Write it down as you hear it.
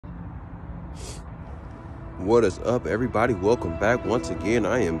What is up, everybody? Welcome back once again.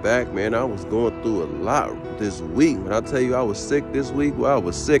 I am back, man. I was going through a lot this week. When I tell you I was sick this week, well, I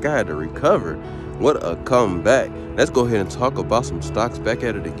was sick. I had to recover. What a comeback. Let's go ahead and talk about some stocks. Back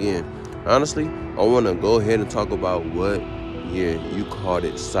at it again. Honestly, I want to go ahead and talk about what, you called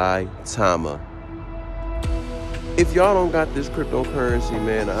it Saitama. If y'all don't got this cryptocurrency,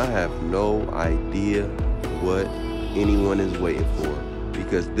 man, I have no idea what anyone is waiting for.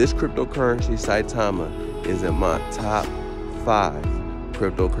 Because this cryptocurrency, Saitama, is in my top 5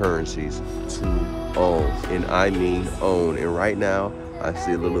 cryptocurrencies to own. And I mean own. And right now, I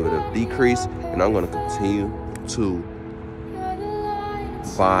see a little bit of decrease. And I'm going to continue to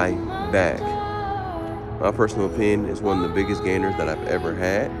buy back. My personal opinion is one of the biggest gainers that I've ever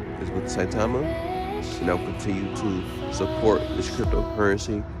had is with Saitama. And I'll continue to support this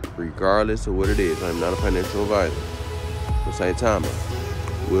cryptocurrency regardless of what it is. I'm not a financial advisor. But Saitama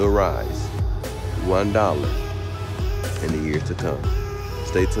will rise $1 in the years to come.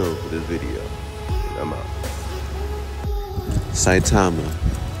 Stay tuned for this video. And I'm out. Saitama,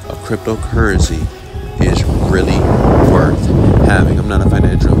 a cryptocurrency, is really worth having. I'm not a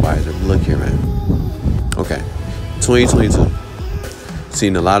financial advisor. Look here, man. Okay, 2022.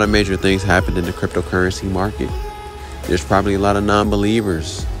 Seen a lot of major things happen in the cryptocurrency market. There's probably a lot of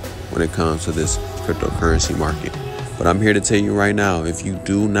non-believers when it comes to this cryptocurrency market. But I'm here to tell you right now, if you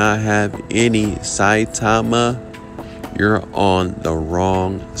do not have any Saitama, you're on the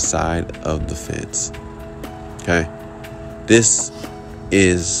wrong side of the fence. Okay? This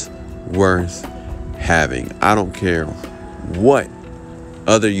is worth having. I don't care what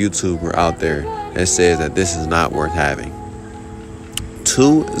other YouTuber out there that says that this is not worth having.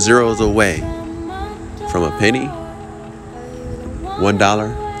 2 zeros away from a penny,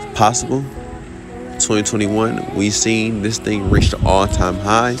 $1 possible. 2021, we seen this thing reach the all-time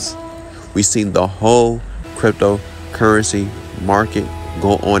highs. We seen the whole cryptocurrency market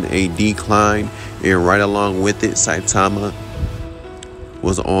go on a decline, and right along with it, Saitama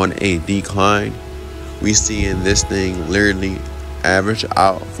was on a decline. We seeing this thing literally average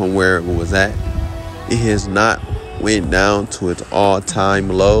out from where it was at. It has not went down to its all-time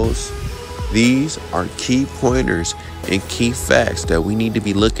lows. These are key pointers and key facts that we need to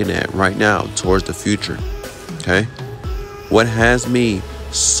be looking at right now towards the future. Okay? What has me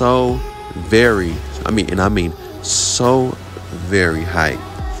so very hyped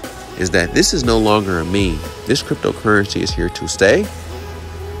is that this is no longer a meme. This cryptocurrency is here to stay,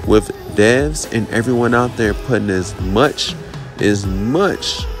 with devs and everyone out there putting as much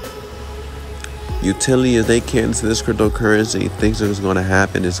utility as they can into this cryptocurrency. Things are going to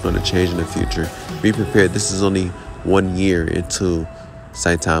happen. It's going to change in the future. Be prepared. This is only 1 year into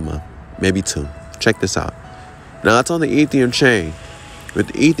Saitama, maybe 2. Check this out. Now it's on the Ethereum chain,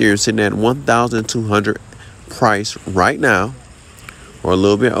 with Ethereum sitting at 1,200 price right now, or a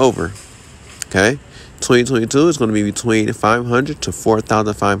little bit over. Okay, 2022 is going to be between 500 to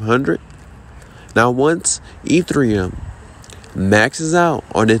 4,500. Now once Ethereum maxes out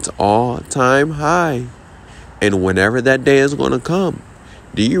on its all-time high, and whenever that day is going to come,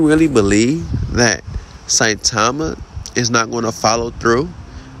 do you really believe that Saitama is not going to follow through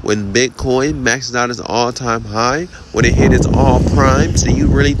when Bitcoin maxes out its all-time high, when it hit its all-prime? Do you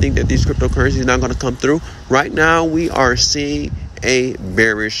really think that these cryptocurrencies are not going to come through? Right now, we are seeing a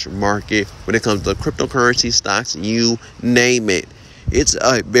bearish market when it comes to cryptocurrency stocks. You name it. It's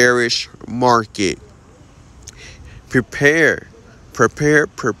a bearish market. Prepare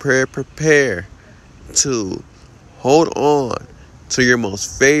to hold on to your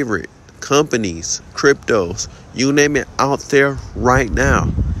most favorite companies, cryptos, you name it, out there right now.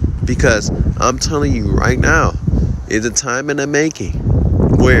 Because I'm telling you right now, is a time in the making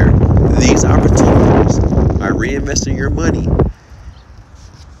where these opportunities by reinvesting your money,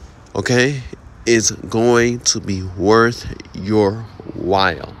 okay, is going to be worth your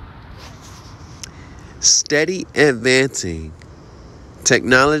while. Steady advancing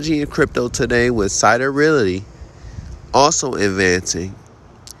technology and crypto today, with Saitama also advancing,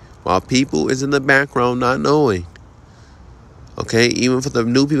 while people is in the background not knowing. Okay, even for the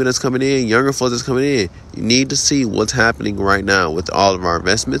new people that's coming in, younger folks that's coming in, you need to see what's happening right now with all of our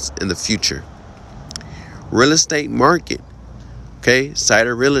investments in the future. Real estate market, okay,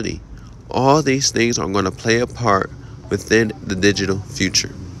 Saitama, all these things are going to play a part within the digital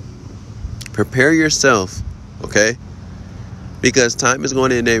future. Prepare yourself, okay, because time is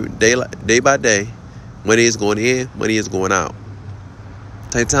going in day by day. Money is going in, money is going out.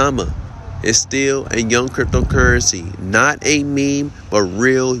 Saitama is still a young cryptocurrency, not a meme, but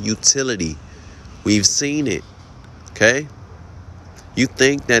real utility. We've seen it, okay? You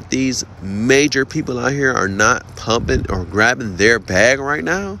think that these major people out here are not pumping or grabbing their bag right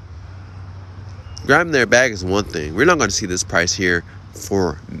now? Grabbing their bag is one thing. We're not going to see this price here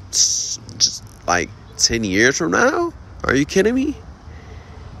for just like 10 years from now. Are you kidding me?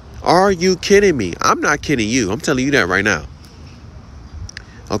 Are you kidding me? I'm not kidding you. I'm telling you that right now.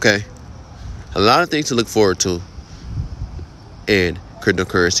 Okay. A lot of things to look forward to in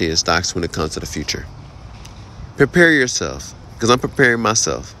cryptocurrency and stocks when it comes to the future. Prepare yourself, because I'm preparing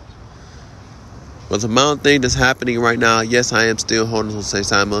myself. With the amount of things that's happening right now, yes, I am still holding on to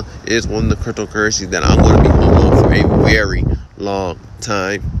Saitama. It is one of the cryptocurrencies that I'm going to be holding on for a very long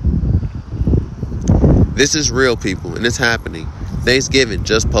time. This is real, people, and it's happening. Thanksgiving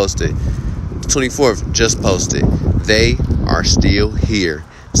just posted. 24th just posted. They are still here.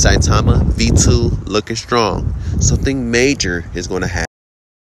 Saitama V2 looking strong. Something major is going to happen.